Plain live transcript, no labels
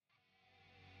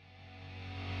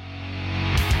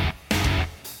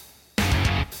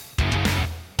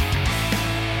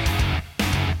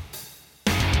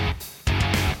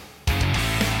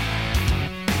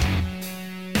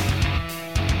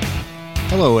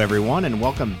Hello, everyone, and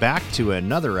welcome back to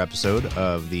another episode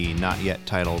of the Not Yet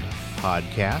Titled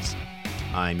podcast.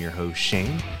 I'm your host,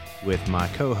 Shane, with my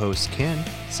co-host, Ken.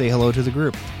 Say hello to the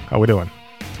group. How we doing?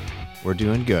 We're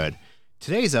doing good.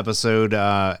 Today's episode,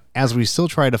 as we still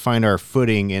try to find our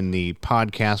footing in the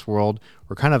podcast world,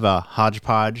 we're kind of a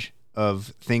hodgepodge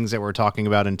of things that we're talking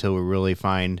about until we really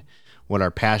find what our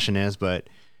passion is. But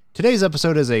today's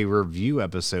episode is a review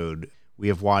episode. We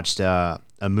have watched a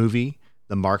movie,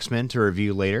 The Marksman, to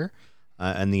review later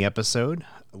in the episode.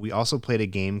 We also played a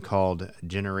game called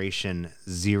Generation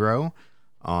Zero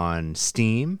on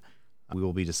Steam. We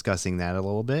will be discussing that a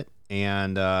little bit.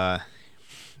 And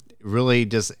really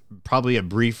just probably a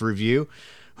brief review.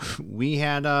 We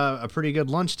had a pretty good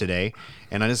lunch today,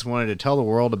 and I just wanted to tell the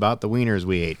world about the wieners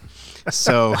we ate.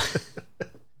 So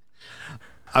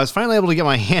I was finally able to get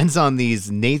my hands on these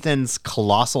Nathan's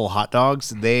Colossal hot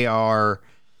dogs. They are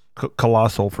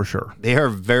Colossal for sure. They are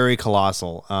very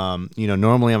colossal.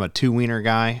 Normally I'm a 2-wiener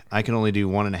guy. I can only do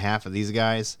 1.5 of these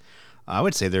guys. I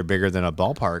would say they're bigger than a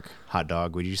ballpark hot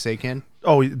dog. Would you say, Ken?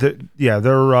 Oh, yeah.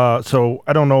 They're so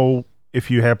I don't know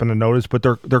if you happen to notice, but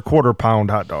they're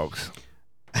quarter-pound hot dogs.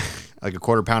 Like a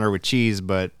quarter pounder with cheese,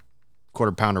 but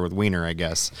quarter pounder with wiener, I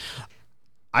guess.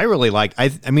 I really like. I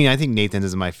think Nathan's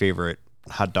is my favorite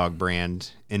hot dog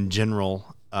brand in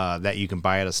general. That you can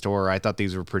buy at a store. I thought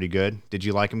these were pretty good. Did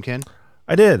you like them, Ken?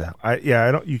 I did.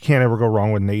 You can't ever go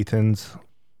wrong with Nathan's.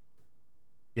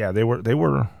 Yeah, they were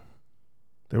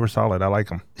solid. I like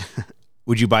them.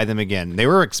 Would you buy them again? They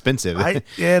were expensive.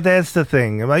 Yeah, that's the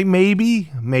thing. Like maybe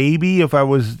if I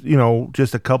was,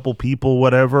 just a couple people,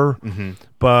 whatever. Mm-hmm.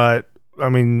 But I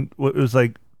mean, it was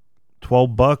like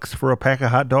 $12 for a pack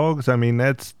of hot dogs. I mean,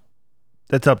 that's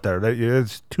up there.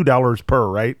 It's $2 per,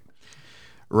 right?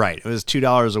 Right. It was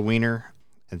 $2 a wiener.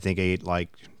 I think I ate like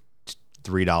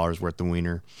 $3 worth of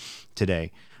wiener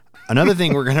today. Another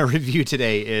thing we're going to review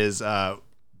today is not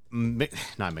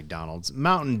McDonald's.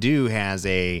 Mountain Dew has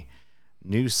a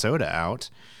new soda out.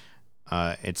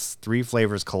 It's 3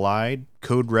 flavors collide: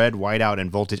 Code Red, Whiteout, and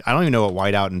Voltage. I don't even know what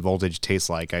Whiteout and Voltage taste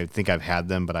like. I think I've had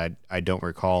them, but I don't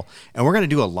recall. And we're going to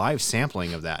do a live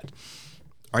sampling of that.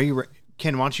 Are you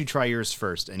Ken, why don't you try yours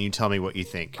first, and you tell me what you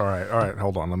think. All right.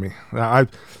 Hold on. Let me.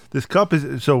 This cup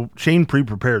is so Shane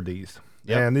pre-prepared these,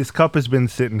 and this cup has been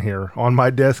sitting here on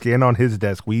my desk and on his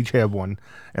desk. We each have one,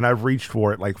 and I've reached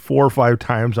for it like 4 or 5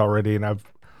 times already, and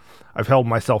I've held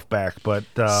myself back. But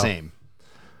same.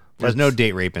 There's no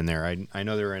date rape in there. I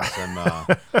know there are some.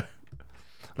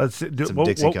 Let's see. Dixie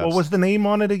cups. What was the name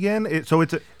on it again? It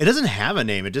doesn't have a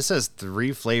name. It just says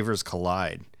 3 flavors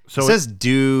collide. So it says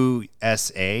Dew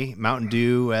SA, Mountain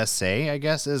Dew SA, I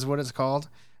guess is what it's called.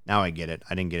 Now I get it.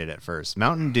 I didn't get it at first.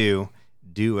 Mountain Dew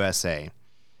SA.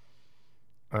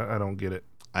 I don't get it.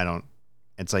 I don't.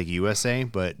 It's like USA,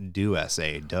 but Dew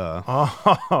SA. Duh.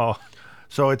 Oh,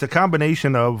 so it's a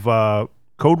combination of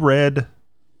Code Red,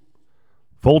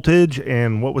 Voltage,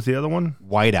 and what was the other one?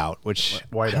 Whiteout, which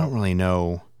Whiteout. I don't really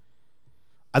know.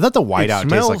 I thought the Whiteout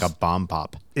tastes like a bomb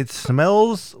pop. It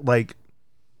smells like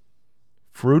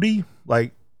fruity,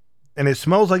 and it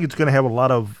smells like it's going to have a lot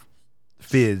of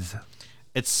fizz.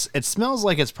 It smells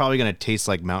like it's probably going to taste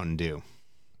like Mountain Dew.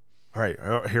 All right,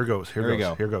 here goes. Here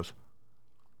goes.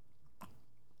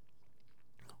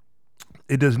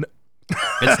 It doesn't.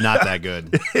 It's not that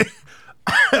good.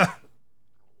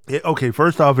 Okay,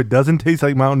 first off, it doesn't taste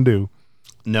like Mountain Dew.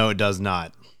 No, it does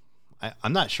not.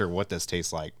 I'm not sure what this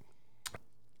tastes like.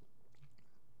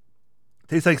 It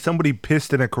tastes like somebody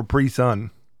pissed in a Capri Sun.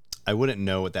 I wouldn't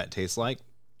know what that tastes like,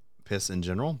 piss in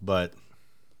general, but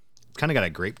it's kind of got a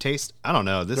grape taste. I don't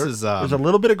know. There's a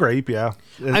little bit of grape, yeah.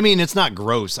 I mean, it's not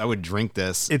gross. I would drink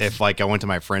this if I went to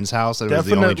my friend's house and it was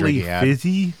the only drink he had.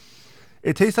 Fizzy.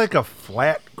 It tastes like a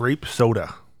flat grape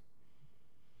soda.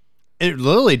 It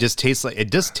literally just tastes like a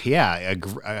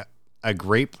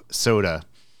grape soda.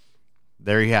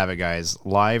 There you have it, guys.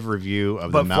 Live review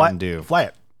of the Mountain Dew.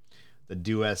 Flat. The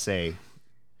Dew SA.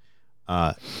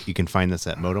 You can find this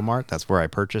at Motomart. That's where I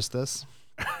purchased this.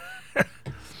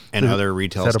 And other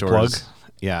retail stores. Plug?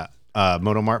 Yeah.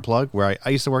 Motomart plug, where I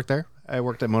used to work there. I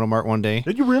worked at Motomart one day.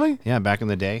 Did you really? Yeah, back in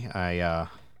the day. Did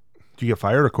you get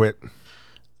fired or quit?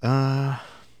 You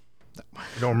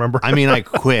don't remember? I mean, I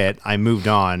quit. I moved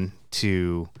on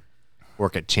to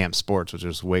work at Champ Sports, which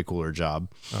was a way cooler job.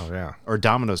 Oh, yeah. Or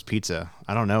Domino's Pizza.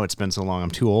 I don't know. It's been so long.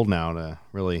 I'm too old now to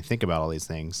really think about all these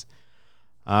things.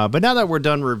 But now that we're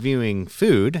done reviewing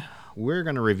food, we're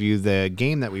going to review the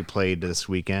game that we played this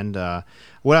weekend.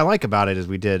 What I like about it is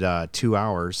we did 2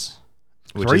 hours,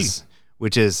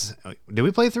 which is did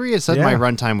we play 3? It said my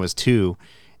runtime was 2,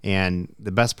 and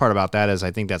the best part about that is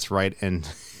I think that's right in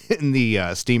in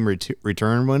the Steam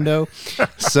return window.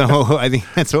 So I think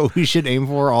that's what we should aim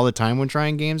for all the time when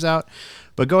trying games out.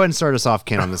 But go ahead and start us off,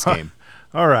 Ken, on this game.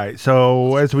 All right.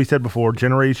 So as we said before,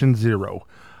 Generation Zero.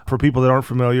 For people that aren't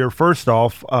familiar, first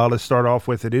off, let's start off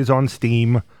with it is on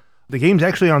Steam. The game's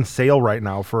actually on sale right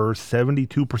now for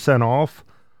 72% off.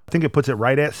 I think it puts it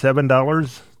right at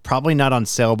 $7. Probably not on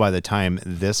sale by the time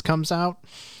this comes out.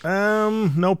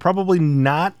 No, probably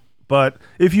not. But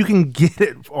if you can get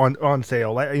it on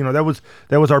sale, that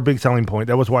was our big selling point.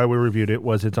 That was why we reviewed it.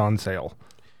 Was it's on sale?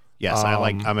 Yes,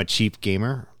 I'm a cheap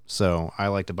gamer, so I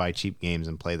like to buy cheap games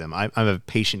and play them. I'm a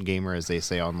patient gamer, as they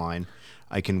say online.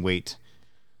 I can wait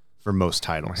for most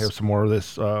titles. I have some more of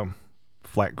this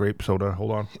flat grape soda.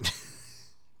 Hold on.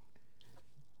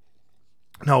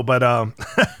 No, but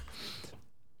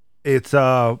it's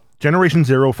Generation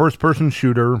Zero, first-person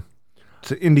shooter. It's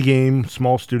an indie game,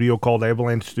 small studio called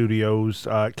Avalanche Studios.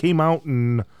 It came out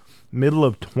in middle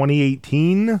of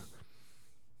 2018.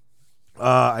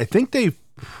 I think they've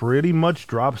pretty much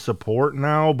dropped support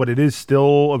now, but it is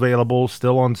still available,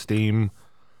 still on Steam.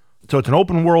 So it's an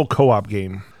open-world co-op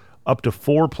game. Up to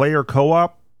 4-player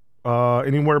co-op,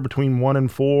 anywhere between 1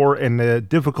 and 4, and the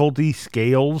difficulty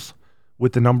scales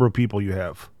with the number of people you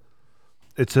have.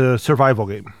 It's a survival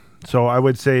game. So I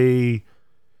would say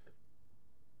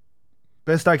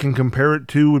best I can compare it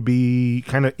to would be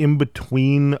kind of in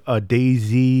between a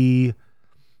DayZ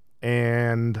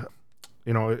and,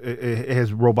 it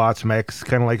has robots, mechs,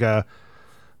 kind of like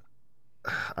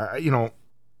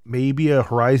maybe a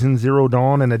Horizon Zero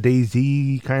Dawn and a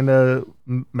DayZ kind of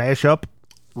mashup.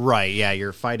 Right, yeah,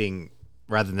 you're fighting,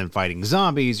 rather than fighting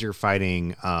zombies, you're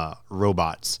fighting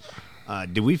robots.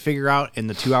 Did we figure out in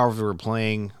the 2 hours we were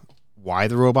playing why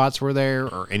the robots were there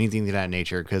or anything of that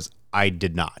nature? Because I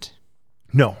did not.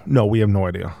 No, we have no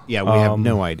idea. Yeah, we have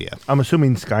no idea. I'm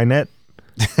assuming Skynet.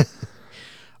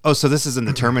 Oh, so this is in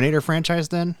the Terminator franchise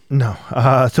then? No.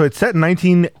 So it's set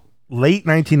in late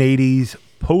 1980s,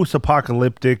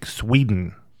 post-apocalyptic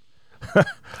Sweden.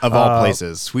 Of all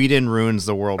places. Sweden ruins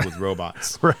the world with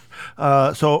robots.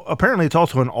 So apparently it's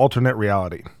also an alternate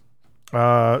reality.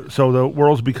 So the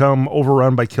world's become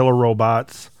overrun by killer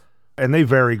robots, and they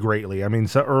vary greatly. I mean,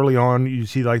 so early on, you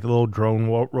see like the little drone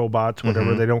robots,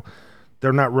 whatever. Mm-hmm.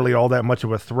 They're not really all that much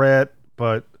of a threat,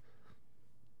 but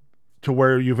to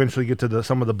where you eventually get to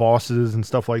some of the bosses and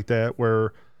stuff like that,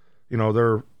 where,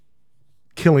 they're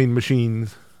killing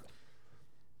machines.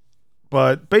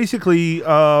 But basically,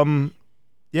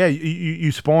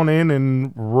 you spawn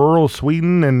in rural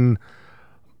Sweden, and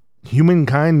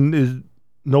humankind is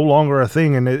no longer a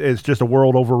thing, and it's just a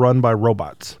world overrun by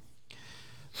robots.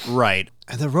 Right.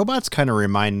 The robots kind of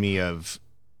remind me of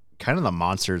kind of the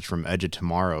monsters from Edge of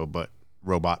Tomorrow, but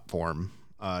robot form.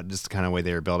 Just the kind of way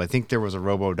they were built. I think there was a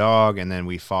robo dog, and then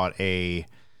we fought a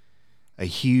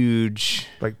huge,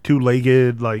 like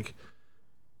two-legged,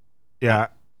 yeah.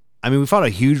 I mean, we fought a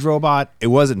huge robot. It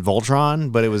wasn't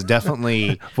Voltron, but it was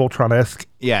definitely Voltron-esque.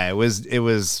 Yeah, it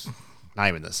was not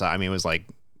even the size. I mean, it was like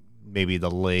maybe the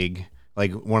leg,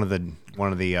 like one of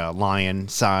the lion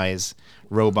size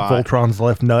robot. Voltron's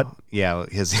left nut. Yeah,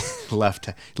 his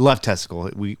left testicle.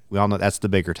 We all know that's the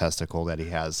bigger testicle that he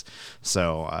has.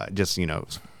 So just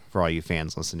for all you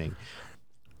fans listening.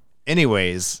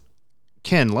 Anyways,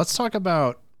 Ken, let's talk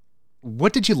about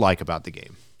what did you like about the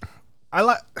game? I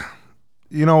like,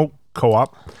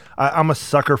 co-op. I'm a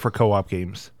sucker for co-op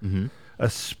games,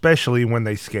 especially when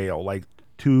they scale, like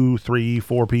 2, 3,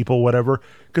 4 people, whatever.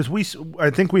 Because I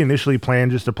think we initially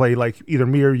planned just to play like either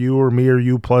me or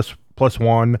you plus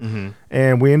one,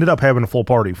 and we ended up having a full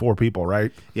party, 4 people,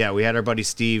 right? Yeah, we had our buddy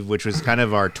Steve, which was kind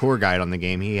of our tour guide on the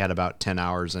game. He had about 10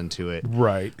 hours into it.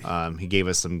 Right. He gave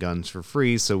us some guns for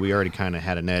free, so we already kind of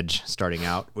had an edge starting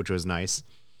out, which was nice.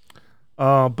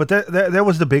 But that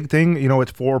was the big thing.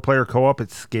 It's 4-player co-op.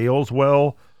 It scales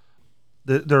well.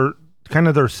 They're kind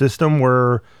of their system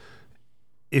where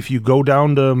if you go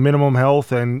down to minimum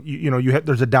health and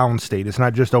there's a down state. It's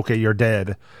not just okay, you're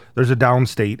dead. There's a down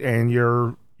state, and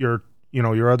your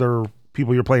other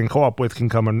people you're playing co-op with can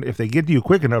come, and if they get to you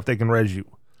quick enough, they can res you.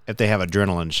 If they have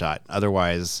adrenaline shot,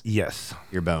 otherwise, yes,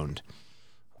 you're boned.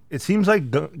 It seems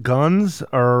like guns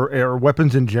or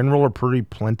weapons in general are pretty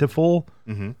plentiful.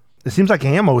 Mm-hmm. It seems like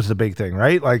ammo is the big thing,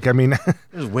 right? Like, I mean,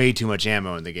 there's way too much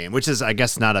ammo in the game, which is, I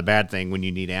guess, not a bad thing when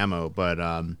you need ammo.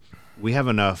 But we have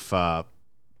enough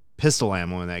pistol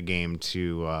ammo in that game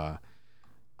to,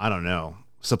 I don't know,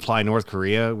 supply North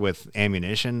Korea with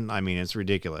ammunition. I mean, it's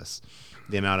ridiculous.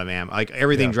 The amount of ammo, like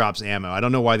everything drops ammo. I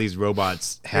don't know why these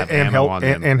robots have ammo on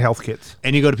them. And health kits.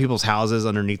 And you go to people's houses,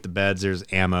 underneath the beds, there's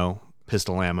ammo,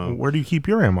 pistol ammo. Where do you keep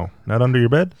your ammo? Not under your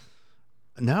bed?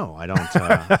 No, I don't.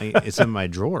 It's in my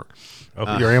drawer.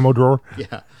 Oh, your ammo drawer?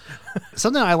 Yeah.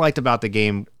 Something I liked about the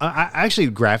game, I actually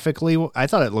graphically, I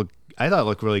thought it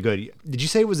looked really good. Did you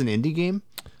say it was an indie game?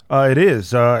 It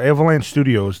is. Avalanche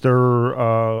Studios. They're,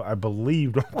 I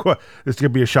believe, this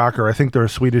could be a shocker. I think they're a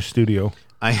Swedish studio.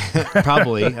 I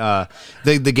probably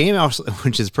the game also,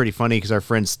 which is pretty funny because our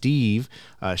friend Steve,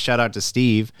 shout out to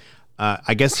Steve.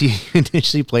 I guess he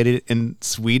initially played it in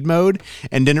Swede mode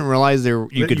and didn't realize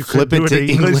you could flip it to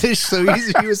English. So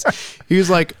he was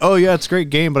like, "Oh yeah, it's a great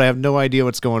game, but I have no idea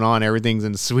what's going on. Everything's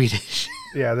in Swedish."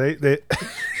 Yeah, they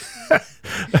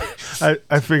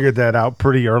I figured that out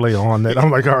pretty early on. That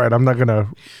I'm like, all right, I'm not gonna.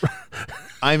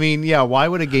 I mean, yeah. Why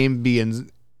would a game be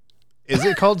in? Is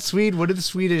it called Swede? What do the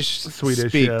Swedish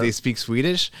speak? Yeah. They speak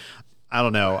Swedish. I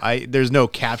don't know. There's no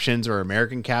captions or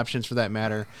American captions for that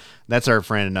matter. That's our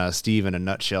friend Steve in a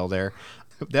nutshell there.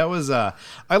 That was I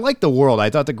like the world. I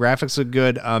thought the graphics looked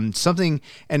good. Something,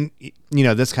 and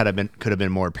this could have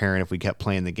been more apparent if we kept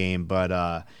playing the game, but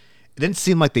it didn't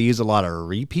seem like they used a lot of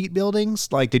repeat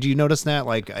buildings. Like, did you notice that?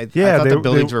 Like, I thought the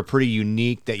buildings were pretty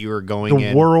unique that you were going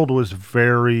in. The world was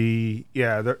very,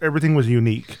 everything was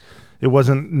unique. It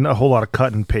wasn't a whole lot of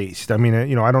cut and paste. I mean,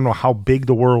 I don't know how big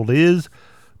the world is,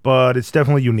 but it's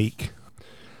definitely unique.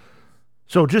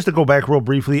 So just to go back real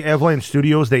briefly, Avalanche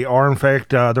Studios, they are, in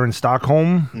fact, they're in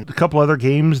Stockholm. A couple other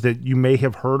games that you may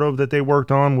have heard of that they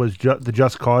worked on was the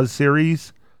Just Cause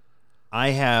series. I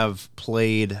have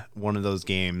played one of those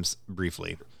games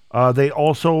briefly. They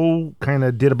also kind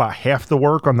of did about half the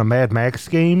work on the Mad Max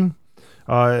game.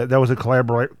 That was a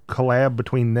collab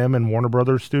between them and Warner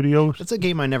Brothers Studios. It's a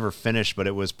game I never finished, but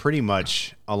it was pretty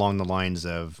much along the lines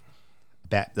of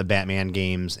the Batman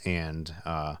games and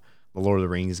the Lord of the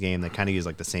Rings game. They kind of use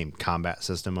like the same combat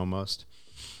system almost.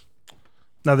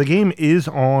 Now, the game is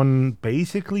on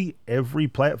basically every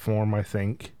platform, I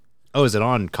think. Oh, is it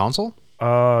on console?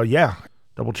 Yeah.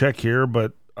 Double check here,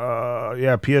 but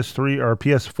PS3 or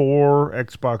PS4,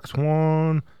 Xbox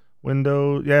One,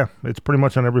 Windows. Yeah, it's pretty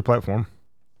much on every platform.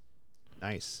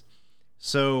 Nice.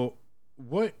 So,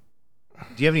 do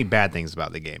you have any bad things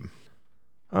about the game?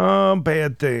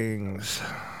 Bad things.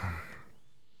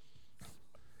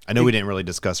 I know we didn't really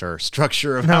discuss our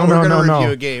structure of how we're going to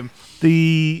review a game.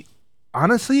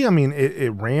 Honestly, I mean, it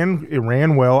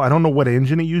ran well. I don't know what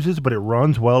engine it uses, but it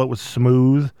runs well. It was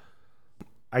smooth.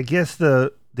 I guess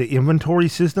the inventory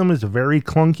system is very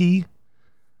clunky.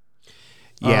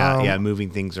 Yeah, moving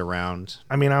things around.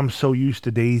 I mean, I'm so used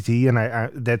to DayZ, and I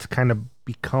that's kind of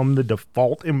become the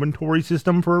default inventory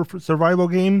system for survival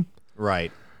game.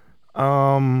 Right.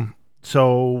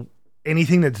 So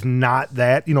anything that's not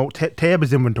that, tab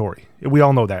is inventory. We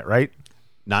all know that, right?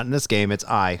 Not in this game. It's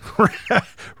I.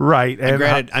 Right. And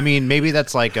granted, I mean, maybe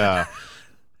that's like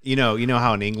you know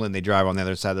how in England they drive on the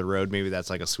other side of the road. Maybe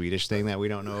that's like a Swedish thing that we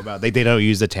don't know about. They don't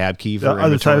use the tab key for the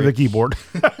other side of the keyboard.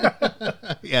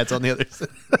 Yeah, it's on the other side.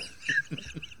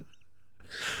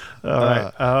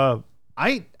 All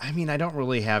right. I mean, I don't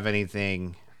really have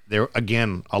anything. There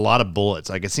again, a lot of bullets.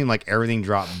 Like it seemed like everything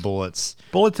dropped bullets.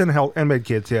 Bullets and health and med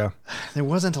kits, yeah. There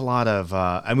wasn't a lot of.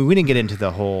 I mean, we didn't get into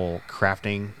the whole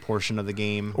crafting portion of the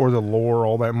game or the lore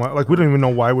all that much. Like we don't even know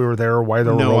why we were there or why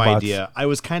there were robots. No idea. I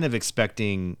was kind of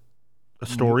expecting a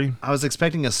story. I was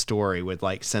expecting a story with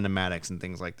like cinematics and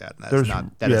things like that. That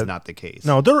is not the case.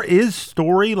 No, there is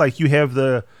story. Like you have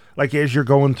as you're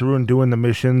going through and doing the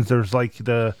missions, there's like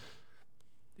the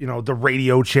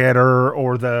radio chatter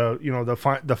or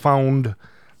the found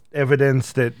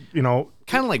evidence that,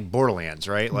 kind of like Borderlands,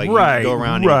 right? Like right, you go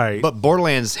around, right. But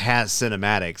Borderlands has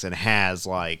cinematics and has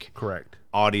like correct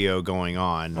audio going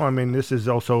on. Well, I mean, this is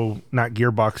also not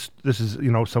Gearbox. This is,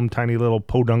 some tiny little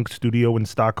podunk studio in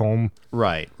Stockholm.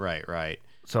 Right.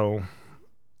 So,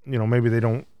 maybe they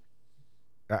don't,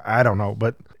 I don't know,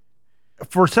 but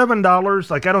for $7,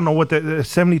 like, I don't know what the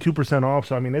 72% off.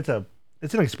 So, I mean, it's an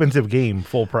expensive game,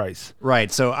 full price. Right.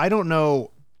 So I don't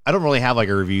know. I don't really have like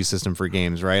a review system for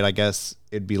games, right? I guess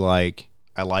it'd be like,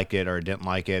 I like it or I didn't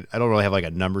like it. I don't really have like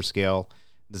a number scale.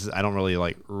 I don't really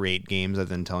like rate games other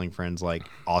than telling friends like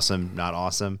awesome, not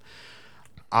awesome.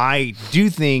 I do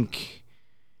think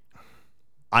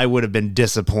I would have been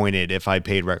disappointed if I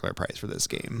paid regular price for this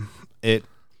game.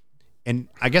 And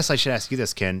I guess I should ask you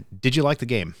this, Ken. Did you like the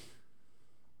game?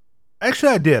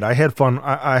 Actually, I did. I had fun.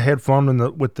 I had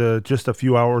fun with the just a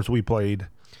few hours we played.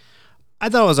 I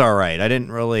thought it was all right. I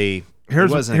didn't really.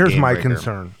 Here's my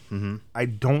concern. Mm-hmm. I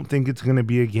don't think it's going to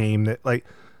be a game that like.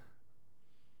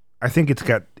 I think it's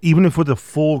got, even if with a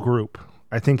full group,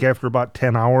 I think after about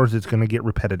 10 hours, it's going to get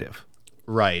repetitive.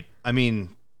 Right. I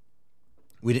mean,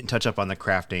 we didn't touch up on the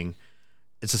crafting.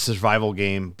 It's a survival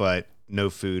game, but no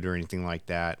food or anything like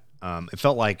that. It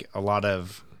felt like a lot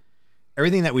of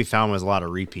everything that we found was a lot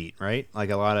of repeat, right? Like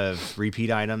a lot of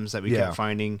repeat items that we kept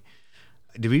finding.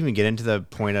 Did we even get into the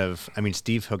point of? I mean,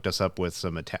 Steve hooked us up with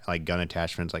some like gun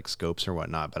attachments, like scopes or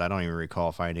whatnot, but I don't even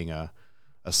recall finding a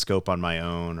scope on my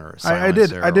own or a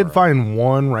silencer. I did find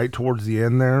one right towards the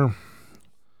end there,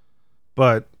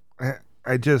 but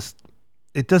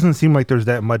it doesn't seem like there's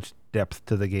that much depth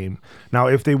to the game. Now,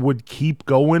 if they would keep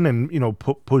going and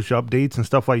push updates and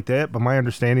stuff like that, but my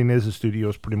understanding is the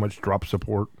studio's pretty much dropped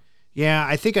support. Yeah,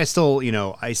 I think I still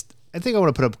I think I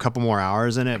want to put up a couple more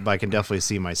hours in it, but I can definitely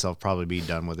see myself probably be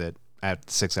done with it at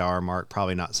the 6 hour mark.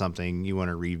 Probably not something you want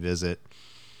to revisit.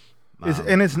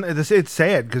 It's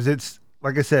sad because it's,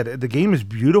 like I said, the game is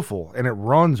beautiful and it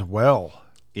runs well.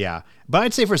 Yeah, but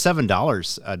I'd say for $7,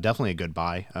 definitely a good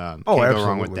buy. Can't go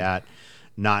wrong with that.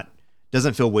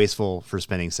 Doesn't feel wasteful for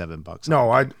spending $7.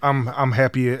 No, I'm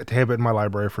happy to have it in my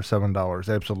library for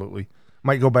 $7. Absolutely,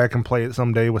 might go back and play it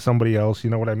someday with somebody else. You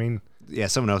know what I mean? Yeah,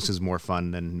 someone else is more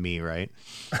fun than me, right?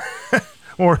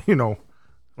 Or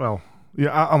well,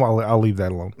 yeah, I'll leave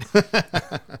that alone.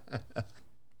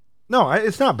 No,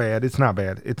 it's not bad. It's not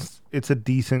bad. It's a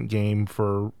decent game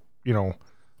for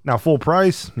now full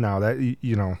price. Now that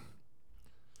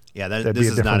yeah, this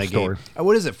is not a game.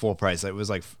 What is it full price? It was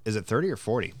like, is it 30 or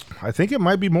 40? I think it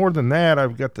might be more than that.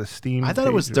 I've got the Steam. I thought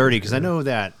it was 30 because I know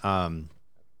that. I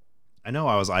know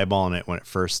I was eyeballing it when it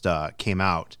first came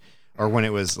out, or when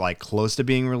it was like close to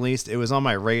being released. It was on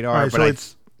my radar. Right,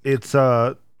 but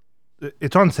so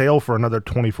it's on sale for another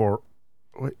 24.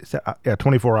 Is that,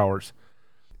 24 hours.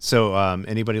 So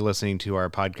anybody listening to our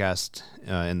podcast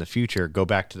in the future, go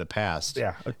back to the past.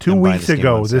 Yeah, 2 weeks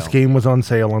ago, this game was on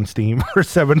sale on Steam for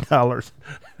 $7.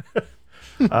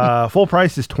 Full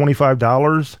price is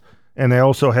 $25, and they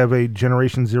also have a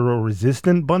Generation Zero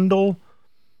Resistant bundle,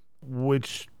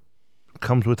 which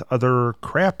comes with other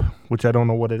crap, which I don't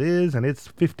know what it is, and it's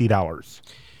 $50.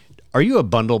 Are you a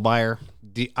bundle buyer?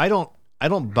 I don't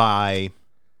buy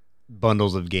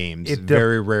bundles of games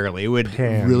very rarely. It would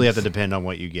really have to depend on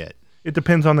what you get. It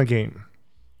depends on the game.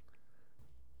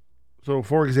 So,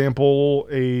 for example,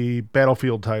 a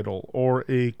Battlefield title or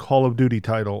a Call of Duty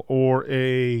title or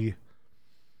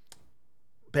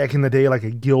back in the day, like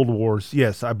a Guild Wars.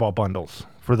 Yes, I bought bundles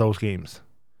for those games.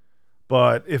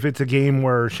 But if it's a game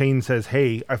where Shane says,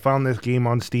 hey, I found this game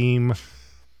on Steam,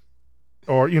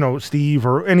 or, Steve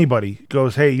or anybody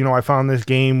goes, hey, I found this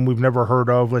game we've never heard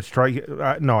of. Let's try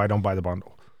it. No, I don't buy the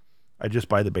bundle. I just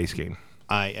buy the base game.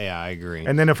 I agree.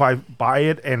 And then if I buy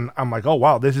it and I'm like, oh,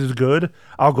 wow, this is good,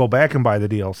 I'll go back and buy the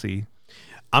DLC.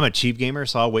 I'm a cheap gamer,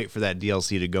 so I'll wait for that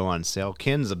DLC to go on sale.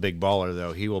 Ken's a big baller,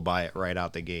 though. He will buy it right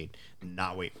out the gate,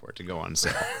 not wait for it to go on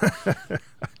sale.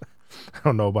 I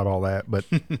don't know about all that, but...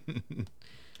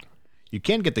 You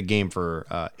can get the game for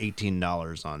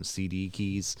 $18 on CD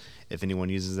Keys if anyone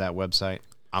uses that website.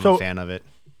 I'm a fan of it.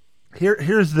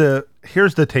 Here's the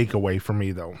takeaway for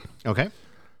me, though. Okay.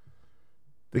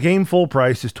 The game full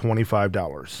price is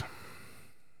 $25.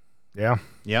 Yeah?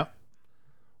 Yep.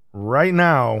 Right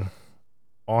now,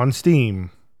 on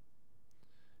Steam,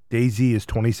 DayZ is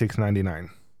 $26.99.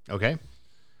 Okay.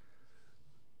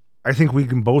 I think we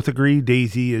can both agree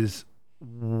DayZ is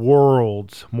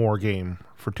worlds more game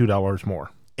for $2 more.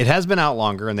 It has been out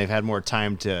longer, and they've had more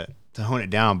time to hone it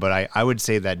down, but I would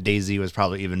say that DayZ was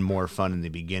probably even more fun in the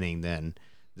beginning than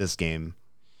this game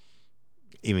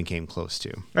even came close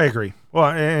to. I agree.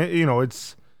 Well,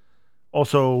 it's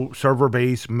also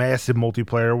server-based, massive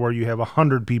multiplayer where you have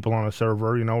 100 people on a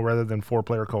server, rather than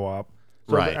 4-player co-op.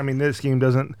 So, right. I mean, this game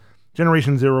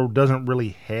Generation Zero doesn't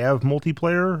really have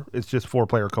multiplayer. It's just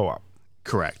 4-player co-op.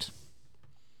 Correct.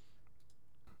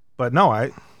 But no,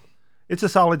 it's a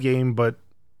solid game, but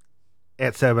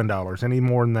at $7. Any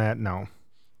more than that, no.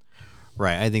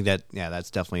 Right. I think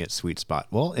that's definitely its sweet spot.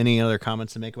 Well, any other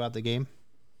comments to make about the game?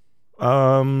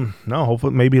 No,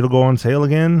 hopefully maybe it'll go on sale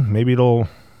again. Maybe it'll,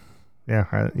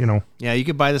 Yeah, you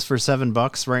could buy this for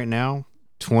 $7 right now,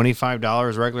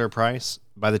 $25 regular price.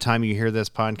 By the time you hear this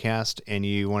podcast and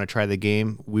you want to try the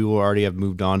game, we will already have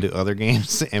moved on to other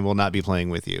games and will not be playing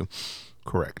with you.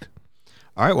 Correct.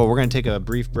 All right, well, we're going to take a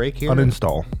brief break here.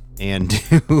 Uninstall. And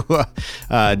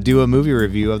do a movie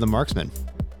review of The Marksman.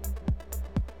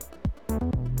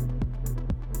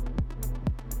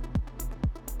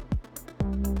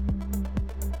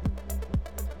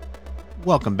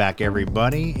 Welcome back,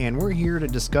 everybody, and we're here to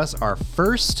discuss our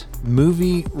first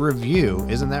movie review.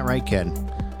 Isn't that right, Ken?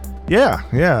 Yeah,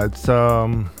 it's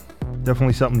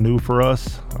definitely something new for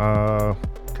us.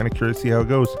 Kind of curious to see how it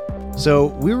goes. So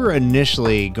we were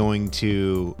initially going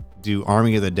to do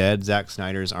Army of the Dead, Zack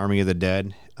Snyder's Army of the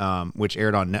Dead. which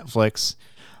aired on Netflix.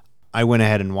 I went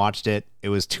ahead and watched it. It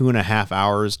was 2.5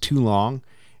 hours too long,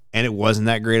 and it wasn't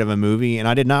that great of a movie. And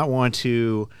I did not want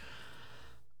to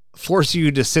force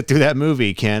you to sit through that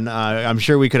movie, Ken. I'm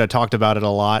sure we could have talked about it a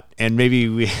lot, and maybe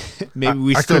we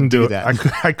still do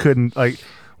that. I couldn't, like,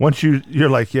 once you're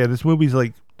like, yeah, this movie's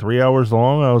like 3 hours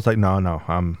long. I was like, no,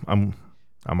 I'm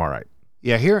all right.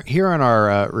 Yeah, here on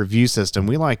our review system,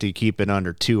 we like to keep it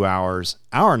under 2 hours.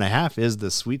 Hour and a half is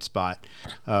the sweet spot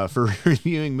for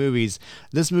reviewing movies.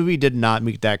 This movie did not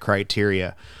meet that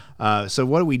criteria. So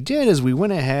what we did is we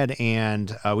went ahead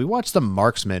and we watched The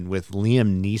Marksman with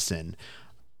Liam Neeson.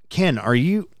 Ken, are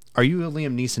you a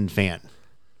Liam Neeson fan?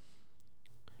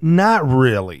 Not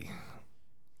really.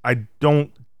 I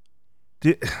don't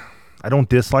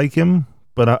dislike him,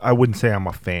 but I wouldn't say I'm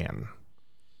a fan.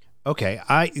 Okay,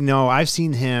 I've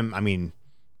seen him. I mean,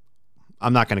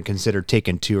 I'm not going to consider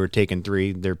Taken 2 or Taken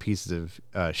 3. They're pieces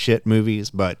of shit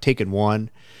movies, but Taken 1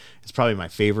 is probably my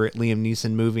favorite Liam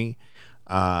Neeson movie.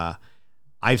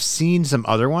 I've seen some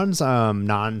other ones,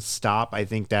 Nonstop. I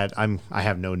think that I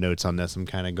have no notes on this. I'm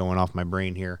kind of going off my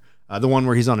brain here. The one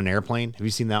where he's on an airplane. Have you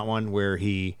seen that one where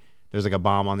there's like a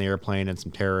bomb on the airplane and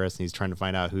some terrorists and he's trying to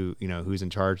find out who's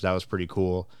in charge? That was pretty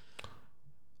cool.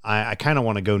 I kind of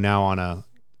want to go now on a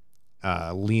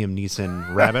Liam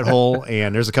Neeson rabbit hole,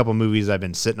 and there's a couple movies I've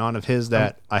been sitting on of his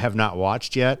that I have not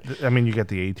watched yet. I mean, you got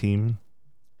the A-Team.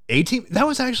 A-Team, that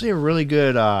was actually a really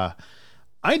good.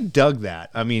 I dug that.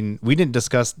 I mean, we didn't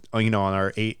discuss, on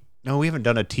our we haven't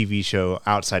done a TV show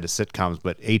outside of sitcoms,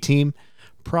 but A-Team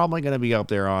probably going to be up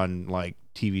there on like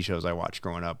TV shows I watched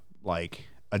growing up, like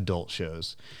adult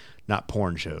shows, not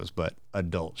porn shows, but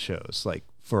adult shows, like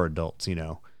for adults,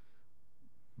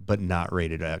 but not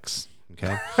rated X.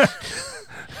 Okay.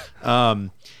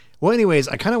 Well, anyways,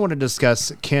 I kind of want to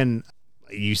discuss, Ken,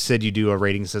 you said you do a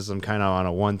rating system kind of on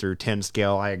a 1 through 10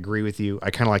 scale. I agree with you.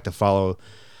 I kind of like to follow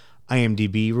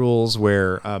IMDb rules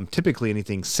where typically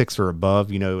anything 6 or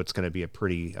above, it's going to be a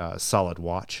pretty solid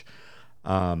watch.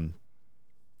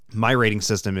 My rating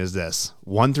system is this: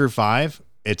 1 through 5,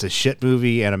 it's a shit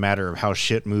movie and a matter of how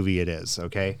shit movie it is.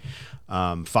 Okay.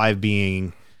 5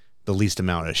 being the least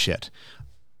amount of shit.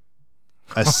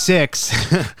 A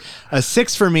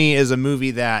 6 for me is a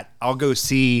movie that I'll go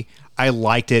see. I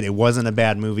liked it. It wasn't a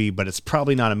bad movie, but it's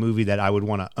probably not a movie that I would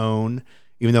want to own,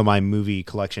 even though my movie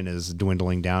collection is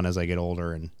dwindling down as I get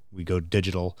older and we go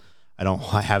digital. I don't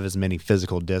have as many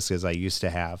physical discs as I used to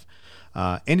have.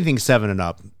 Anything 7 and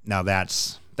up, now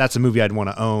that's a movie I'd want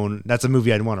to own. That's a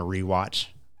movie I'd want to rewatch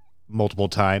multiple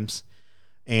times.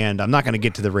 And I'm not going to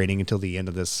get to the rating until the end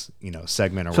of this,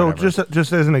 segment or whatever. So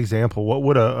just as an example, what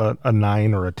would a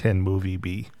 9 or a 10 movie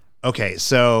be? Okay,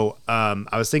 so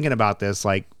I was thinking about this,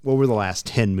 like, what were the last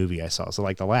 10 movie I saw? So,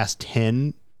 like, the last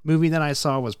 10 movie that I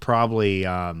saw was probably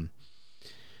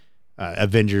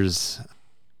Avengers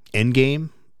Endgame.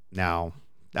 Now,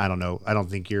 I don't know. I don't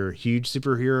think you're a huge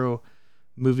superhero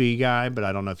movie guy, but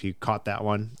I don't know if you caught that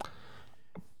one.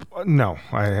 No,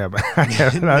 I haven't.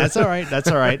 That's all right. That's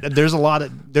all right. There's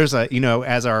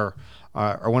as our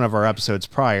one of our episodes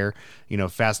prior,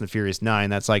 Fast and Furious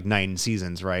 9, that's like 9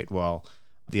 seasons, right? Well,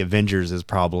 the Avengers is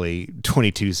probably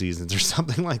 22 seasons or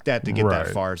something like that to get that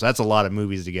far. So that's a lot of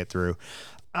movies to get through.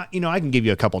 I can give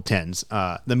you a couple 10s.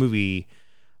 The movie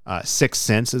Sixth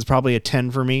Sense is probably a 10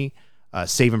 for me.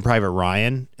 Saving Private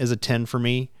Ryan is a 10 for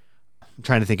me. I'm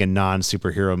trying to think of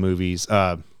non-superhero movies.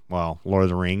 Well, Lord of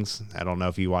the Rings. I don't know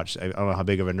if you watch. I don't know how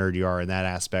big of a nerd you are in that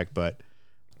aspect, but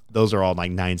those are all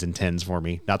like 9s and 10s for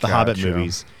me. Not the Hobbit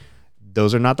movies.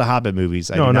 Those are not the Hobbit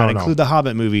movies. I do not include the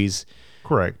Hobbit movies.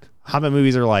 Correct. Hobbit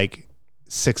movies are like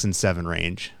 6 and 7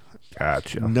 range.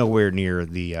 Gotcha. Nowhere near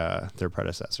their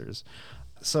predecessors.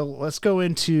 So let's go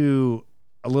into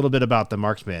a little bit about The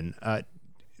Marksman. I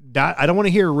don't want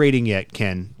to hear a rating yet,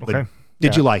 Ken, but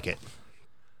did you like it?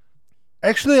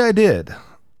 Actually, I did.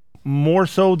 More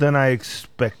so than I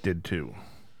expected to.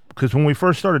 Because when we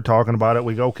first started talking about it,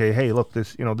 we go, okay, hey, look,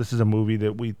 this is a movie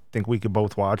that we think we could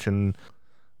both watch, and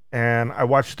I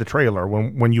watched the trailer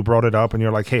when you brought it up, and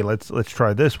you're like, hey, let's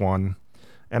try this one,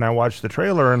 and I watched the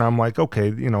trailer, and I'm like,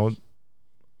 okay,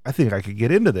 I think I could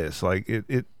get into this. Like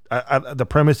the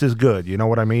premise is good. You know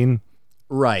what I mean?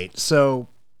 Right. So,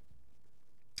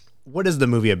 what is the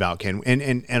movie about, Ken?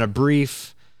 And a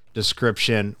brief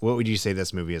description. What would you say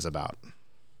this movie is about?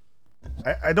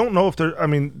 I don't know if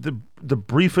the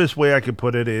briefest way I could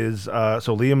put it is, so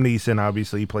Liam Neeson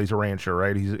obviously plays a rancher,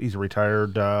 right? He's a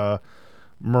retired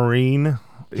Marine.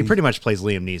 He pretty much plays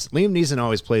Liam Neeson. Liam Neeson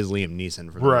always plays Liam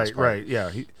Neeson for the most part. Right, yeah.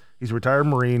 He's a retired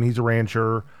Marine. He's a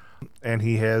rancher, and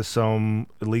he has some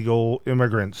illegal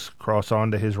immigrants cross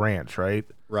onto his ranch, right?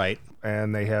 Right.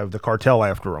 and they have the cartel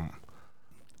after him.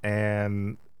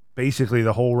 And basically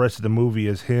the whole rest of the movie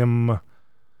is him,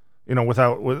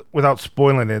 without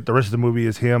spoiling it, the rest of the movie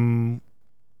is him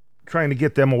trying to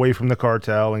get them away from the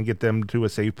cartel and get them to a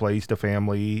safe place, to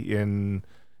family in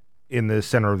the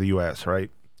center of the U.S., right?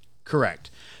 Correct.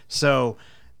 So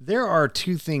there are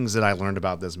two things that I learned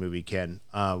about this movie, Ken.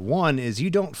 One is you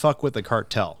don't fuck with the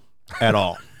cartel at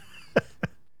all.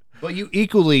 But you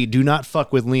equally do not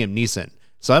fuck with Liam Neeson.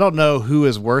 So I don't know who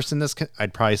is worse in this.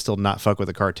 I'd probably still not fuck with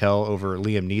the cartel over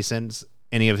Liam Neeson's,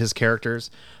 any of his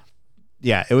characters.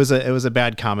 Yeah, it was a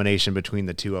bad combination between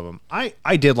the two of them.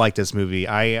 I did like this movie.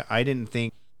 I thought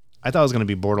it was going to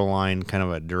be borderline kind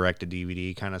of a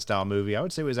direct-to-DVD kind of style movie. I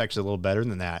would say it was actually a little better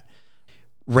than that.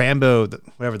 Rambo,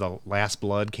 whatever, The Last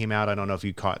Blood came out. I don't know if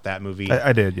you caught that movie.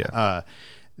 I did, yeah.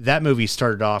 That movie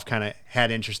started off kind of had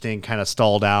interesting, kind of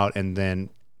stalled out, and then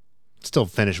still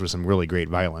finished with some really great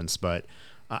violence. But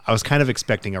I was kind of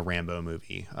expecting a Rambo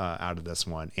movie out of this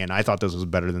one, and I thought this was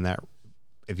better than that.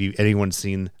 If anyone's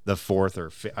seen the fourth or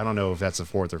fifth, I don't know if that's the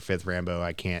fourth or fifth Rambo.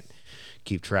 I can't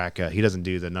keep track. He doesn't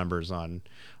do the numbers on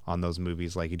those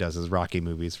movies like he does his Rocky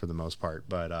movies for the most part.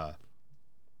 But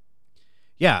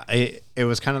yeah, it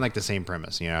was kind of like the same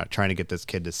premise, trying to get this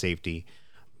kid to safety.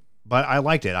 But I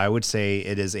liked it. I would say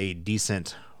it is a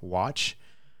decent watch.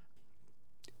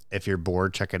 If you're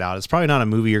bored, check it out. It's probably not a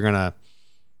movie you're going to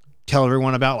tell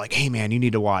everyone about, like, hey, man, you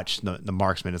need to watch The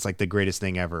Marksman. It's like the greatest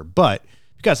thing ever. But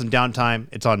if you got some downtime,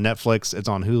 it's on Netflix, it's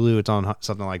on Hulu, it's on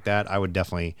something like that, I would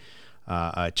definitely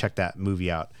check that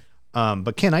movie out.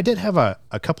 But Ken, I did have a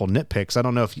couple nitpicks. I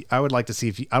don't know if I would like to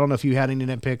see I don't know if you had any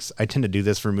nitpicks. I tend to do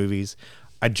this for movies.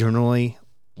 I generally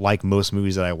like most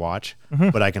movies that I watch,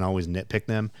 but I can always nitpick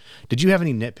them. Did you have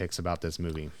any nitpicks about this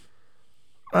movie?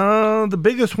 The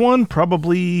biggest one,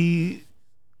 probably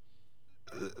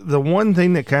the one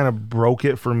thing that kind of broke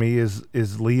it for me is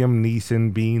Liam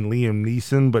Neeson being Liam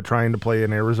Neeson, but trying to play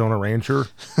an Arizona rancher.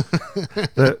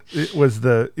 It was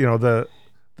and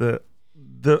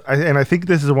I think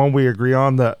this is the one we agree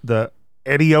on, the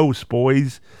Adios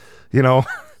boys,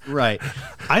 Right.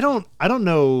 I don't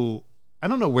know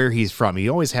where he's from. He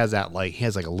always has that, he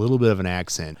has like a little bit of an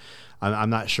accent.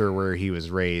 I'm not sure where he was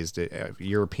raised,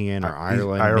 European or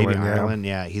Ireland, maybe Ireland.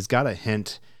 Yeah, he's got a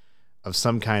hint of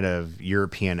some kind of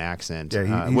European accent,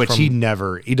 which he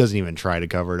doesn't even try to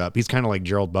cover it up. He's kind of like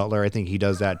Gerald Butler. I think he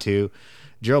does that too.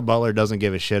 Gerald Butler doesn't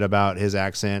give a shit about his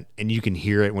accent, and you can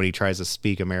hear it when he tries to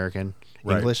speak American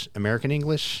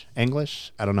English. I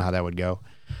don't know how that would go.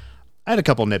 I had a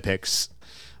couple nitpicks,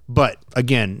 but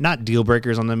again, not deal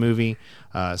breakers on the movie.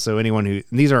 So anyone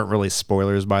these aren't really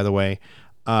spoilers, by the way.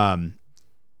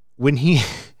 When he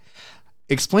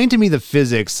explained to me the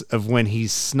physics of when he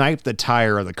sniped the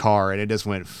tire of the car and it just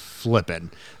went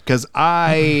flipping, because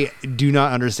I do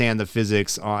not understand the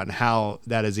physics on how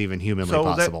that is even humanly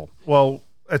possible.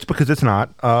 That's because it's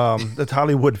not. That's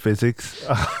Hollywood physics.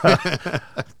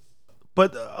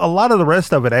 But a lot of the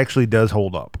rest of it actually does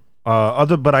hold up.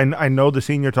 But I know the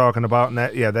scene you're talking about,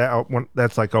 and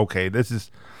that's like, okay, this is.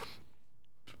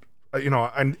 Do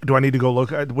I need to go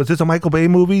look? Was this a Michael Bay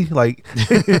movie? Like,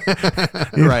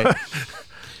 right?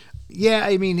 Yeah,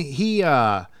 I mean,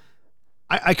 I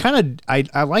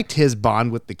liked his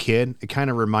bond with the kid. It kind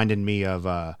of reminded me of,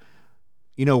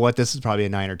 this is probably a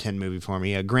 9 or 10 movie for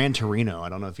me. Gran Torino. I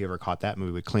don't know if you ever caught that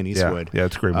movie with Clint Eastwood. Yeah,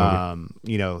 it's a great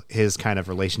movie. His kind of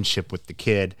relationship with the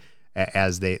kid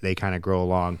as they kind of grow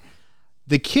along.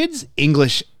 The kid's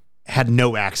English had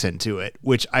no accent to it,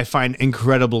 which I find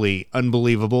incredibly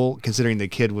unbelievable considering the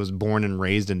kid was born and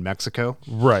raised in Mexico.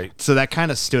 Right. So that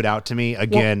kind of stood out to me.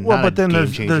 Again, but then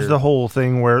there's the whole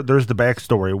thing where there's the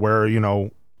backstory where,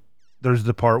 there's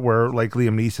the part where like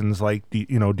Liam Neeson's like,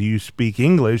 do you speak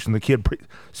English? And the kid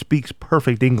speaks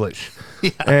perfect English.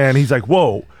 Yeah. And he's like,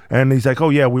 whoa. And he's like,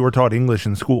 oh yeah, we were taught English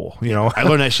in school. I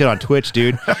learned that shit on Twitch,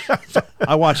 dude.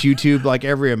 I watch YouTube like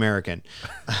every American.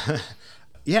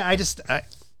 Yeah.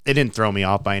 It didn't throw me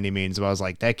off by any means, but I was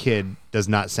like, that kid does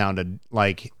not sound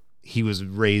like he was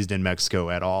raised in Mexico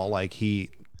at all. Like he's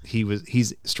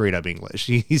straight up English.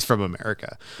 He's from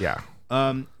America. Yeah.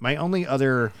 My only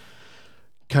other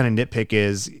kind of nitpick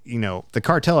is, the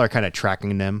cartel are kind of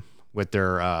tracking them with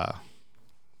their,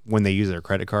 when they use their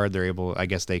credit card, they're able, I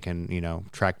guess they can,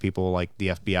 track people like the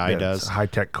FBI does. It's a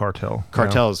high-tech cartel.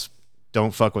 Cartels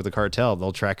don't fuck with the cartel.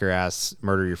 They'll track your ass,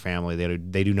 murder your family.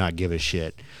 They do not give a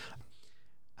shit.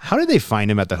 How did they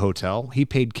find him at the hotel? He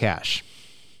paid cash.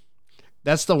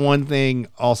 That's the one thing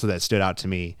also that stood out to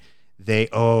me.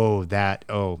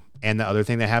 And the other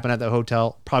thing that happened at the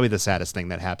hotel, probably the saddest thing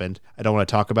that happened. I don't want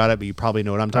to talk about it, but you probably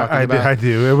know what I'm talking about. I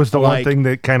do. It was the one thing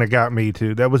that kind of got me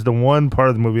too. That was the one part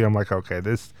of the movie I'm like, okay,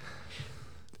 this.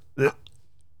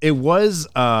 It was.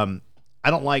 I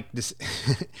don't like this.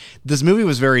 This movie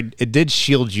was it did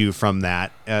shield you from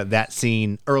that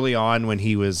scene early on when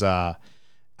he was out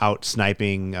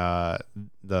sniping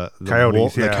the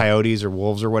coyotes, the coyotes or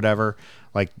wolves or whatever.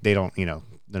 Like they don't,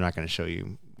 they're not going to show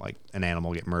you like an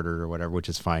animal get murdered or whatever, which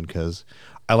is fine because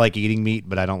I like eating meat,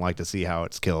 but I don't like to see how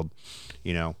it's killed.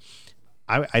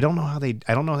 I don't know how they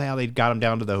got him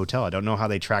down to the hotel. I don't know how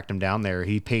they tracked him down there.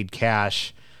 He paid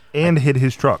cash and hid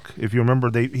his truck. If you remember,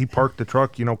 he parked the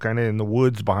truck, kind of in the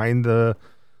woods behind the.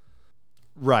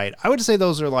 Right. I would say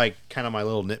those are like kind of my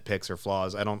little nitpicks or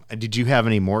flaws. Did you have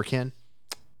any more, Ken?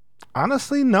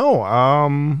 Honestly, no.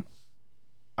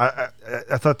 I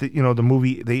thought that the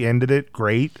movie, they ended it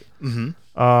great. Mm-hmm.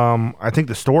 I think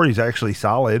the story's actually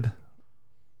solid.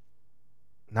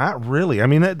 Not really. I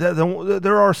mean,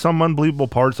 there are some unbelievable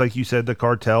parts, like you said, the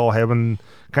cartel having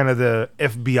kind of the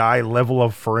FBI level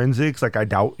of forensics. Like I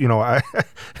doubt,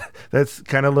 that's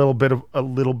kind of a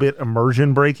little bit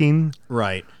immersion breaking.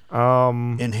 Right.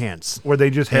 Enhance. Where they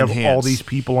just have all these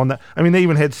people on that. I mean, they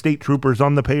even had state troopers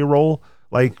on the payroll,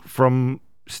 like from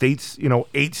states,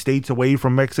 8 states away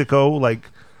from Mexico. Like,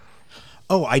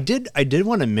 oh, I did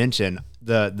want to mention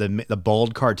the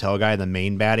bald cartel guy, the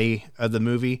main baddie of the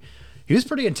movie. He was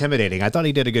pretty intimidating. I thought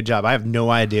he did a good job. I have no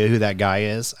idea who that guy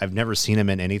is. I've never seen him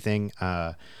in anything.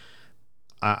 I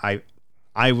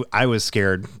was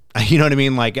scared. You know what I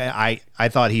mean? Like I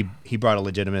thought he brought a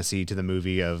legitimacy to the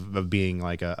movie of being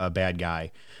like a bad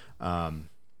guy. We're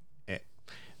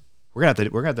gonna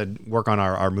have to work on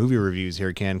our movie reviews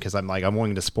here, Ken, because I'm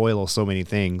willing to spoil so many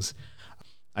things.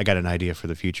 I got an idea for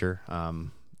the future.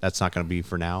 That's not going to be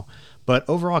for now. But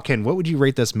overall, Ken, what would you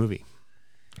rate this movie?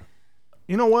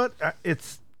 You know what?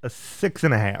 It's a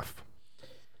 6.5.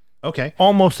 Okay.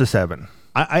 Almost a 7.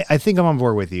 I think I'm on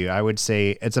board with you. I would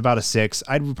say it's about a 6.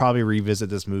 I'd probably revisit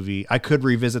this movie. I could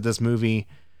revisit this movie.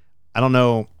 I don't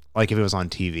know, like if it was on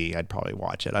TV, I'd probably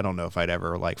watch it. I don't know if I'd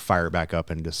ever like fire back up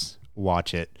and just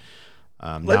watch it.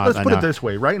 Let's put it this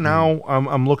way. Right now,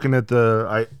 I'm looking at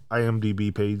the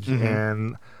IMDb page,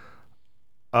 and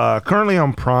currently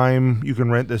on Prime, you can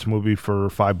rent this movie for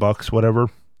 $5, whatever.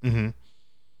 Mm-hmm.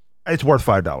 It's worth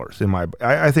 $5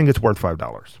 I think it's worth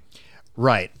 $5.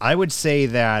 Right. I would say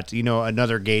that,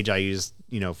 another gauge I use,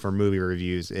 for movie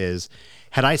reviews is,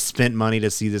 had I spent money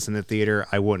to see this in the theater,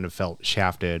 I wouldn't have felt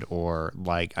shafted or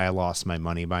like I lost my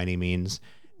money by any means.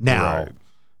 Now,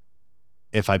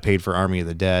 if I paid for Army of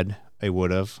the Dead, I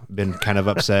would have been kind of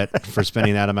upset for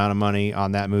spending that amount of money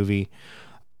on that movie.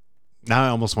 Now I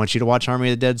almost want you to watch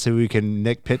Army of the Dead so we can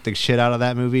nitpick the shit out of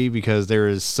that movie because there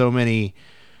is so many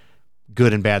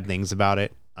good and bad things about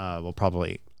it. I'll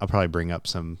probably bring up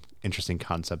some interesting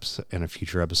concepts in a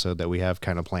future episode that we have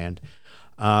kind of planned.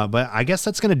 But I guess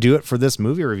that's going to do it for this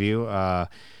movie review.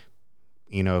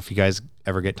 If you guys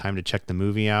ever get time to check the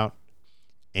movie out,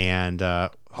 and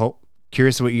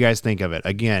curious what you guys think of it.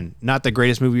 Again, not the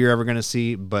greatest movie you're ever going to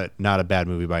see, but not a bad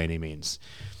movie by any means.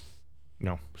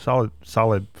 No, solid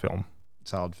film.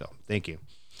 Solid film. Thank you.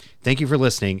 Thank you for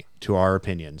listening to our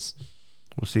opinions.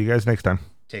 We'll see you guys next time.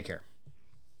 Take care.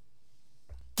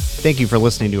 Thank you for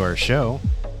listening to our show,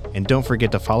 and don't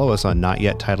forget to follow us on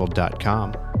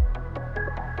notyettitled.com.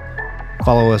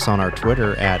 Follow us on our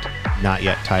Twitter at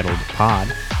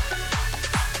notyetitledpod.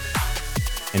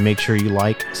 And make sure you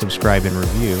like, subscribe, and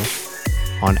review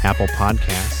on Apple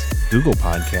Podcasts, Google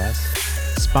Podcasts,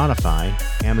 Spotify,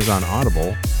 Amazon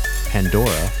Audible,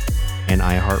 Pandora, and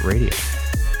iHeartRadio.